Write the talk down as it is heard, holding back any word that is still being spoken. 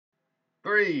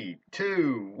Three,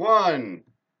 two, one.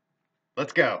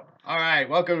 Let's go. All right,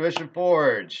 welcome to Mission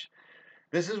Forge.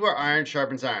 This is where iron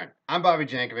sharpens iron. I'm Bobby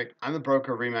Jankovic. I'm the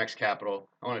broker of Remax Capital.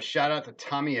 I want to shout out to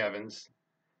Tommy Evans.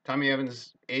 Tommy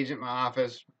Evans, agent in my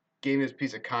office, gave me this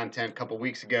piece of content a couple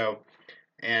weeks ago,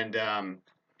 and a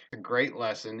great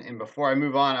lesson. And before I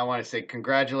move on, I want to say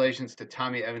congratulations to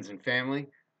Tommy Evans and family.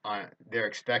 He's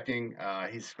expecting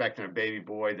a baby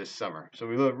boy this summer. So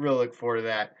we really look forward to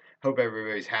that. Hope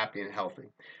everybody's happy and healthy.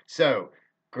 So,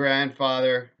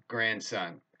 grandfather,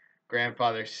 grandson.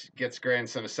 Grandfather gets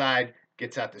grandson aside,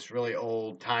 gets out this really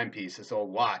old timepiece, this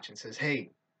old watch, and says, "Hey,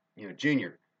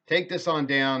 Junior, take this on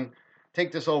down.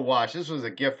 Take this old watch. This was a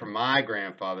gift from my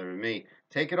grandfather to me.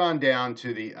 Take it on down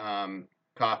to the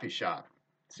coffee shop.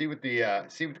 See what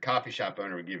the coffee shop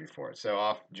owner would give you for it." So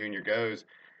off Junior goes.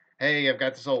 "Hey, I've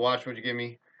got this old watch. What'd you give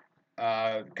me?"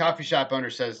 Coffee shop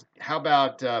owner says, "How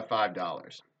about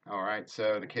 $5?" All right.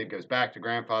 So the kid goes back to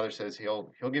grandfather, says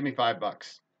he'll give me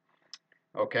 $5.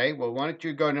 Okay. Well, why don't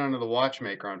you go down to the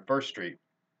watchmaker on First Street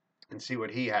and see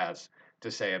what he has to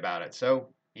say about it?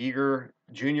 So eager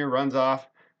Junior runs off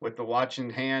with the watch in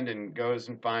hand and goes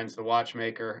and finds the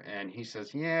watchmaker, and he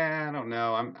says, "Yeah, I don't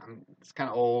know. I'm it's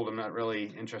kind of old. I'm not really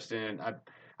interested in it.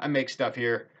 I make stuff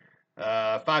here.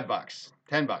 $5,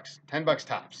 $10, $10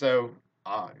 top." So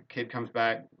kid comes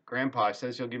back. Grandpa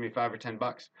says he'll give me $5 or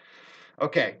 $10.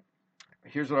 Okay,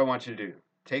 here's what I want you to do.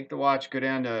 Take the watch, go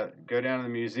down to the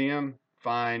museum,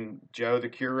 find Joe the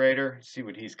curator, see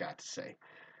what he's got to say.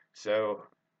 So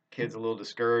kid's a little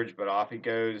discouraged, but off he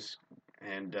goes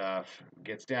and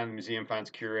gets down to the museum, finds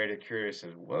curator. Curator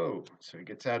says, "Whoa!" So he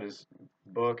gets out his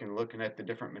book and looking at the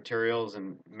different materials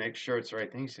and makes sure it's the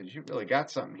right thing. He says, "You really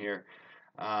got something here.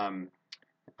 Um,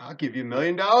 I'll give you $1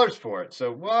 million for it."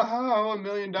 So, "Whoa, $1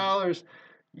 million.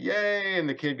 Yay!" And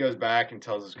the kid goes back and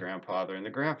tells his grandfather. And the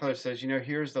grandfather says,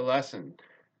 "Here's the lesson.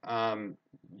 Um,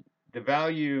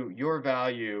 your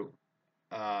value,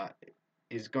 uh,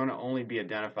 is going to only be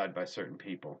identified by certain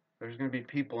people. There's going to be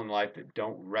people in life that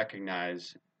don't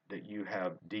recognize that you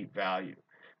have deep value.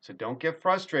 So don't get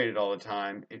frustrated all the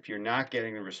time if you're not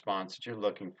getting the response that you're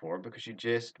looking for, because you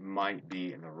just might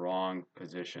be in the wrong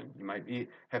position. You might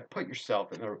have put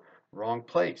yourself in the wrong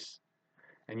place.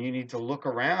 And you need to look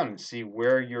around and see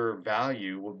where your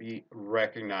value will be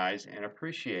recognized and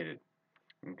appreciated."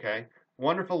 Okay.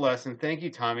 Wonderful lesson. Thank you,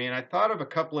 Tommy. And I thought of a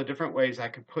couple of different ways I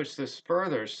could push this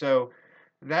further. So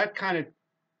that kind of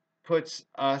puts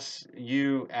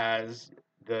you as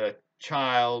the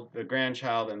child, the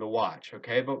grandchild, and the watch.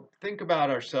 Okay. But think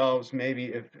about ourselves, maybe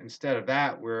if instead of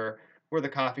that, we're the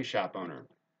coffee shop owner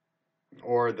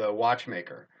or the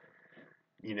watchmaker,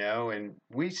 and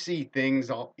we see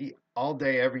things all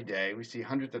day, every day. We see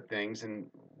hundreds of things, and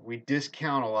we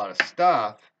discount a lot of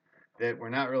stuff that we're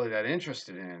not really that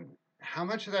interested in. How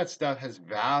much of that stuff has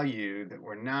value that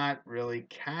we're not really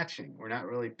catching, we're not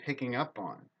really picking up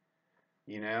on?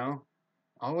 You know,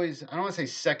 Always, I don't want to say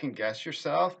second guess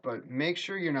yourself, but make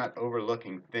sure you're not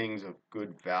overlooking things of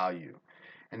good value.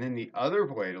 And then the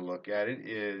other way to look at it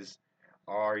is,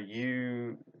 are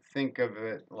you think of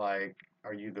it like,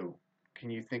 are you the, can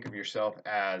you think of yourself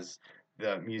as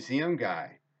the museum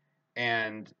guy,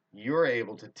 and you're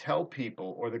able to tell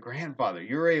people, or the grandfather,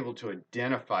 you're able to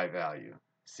identify value.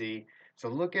 See? So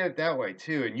look at it that way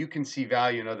too, and you can see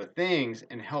value in other things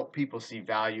and help people see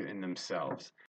value in themselves.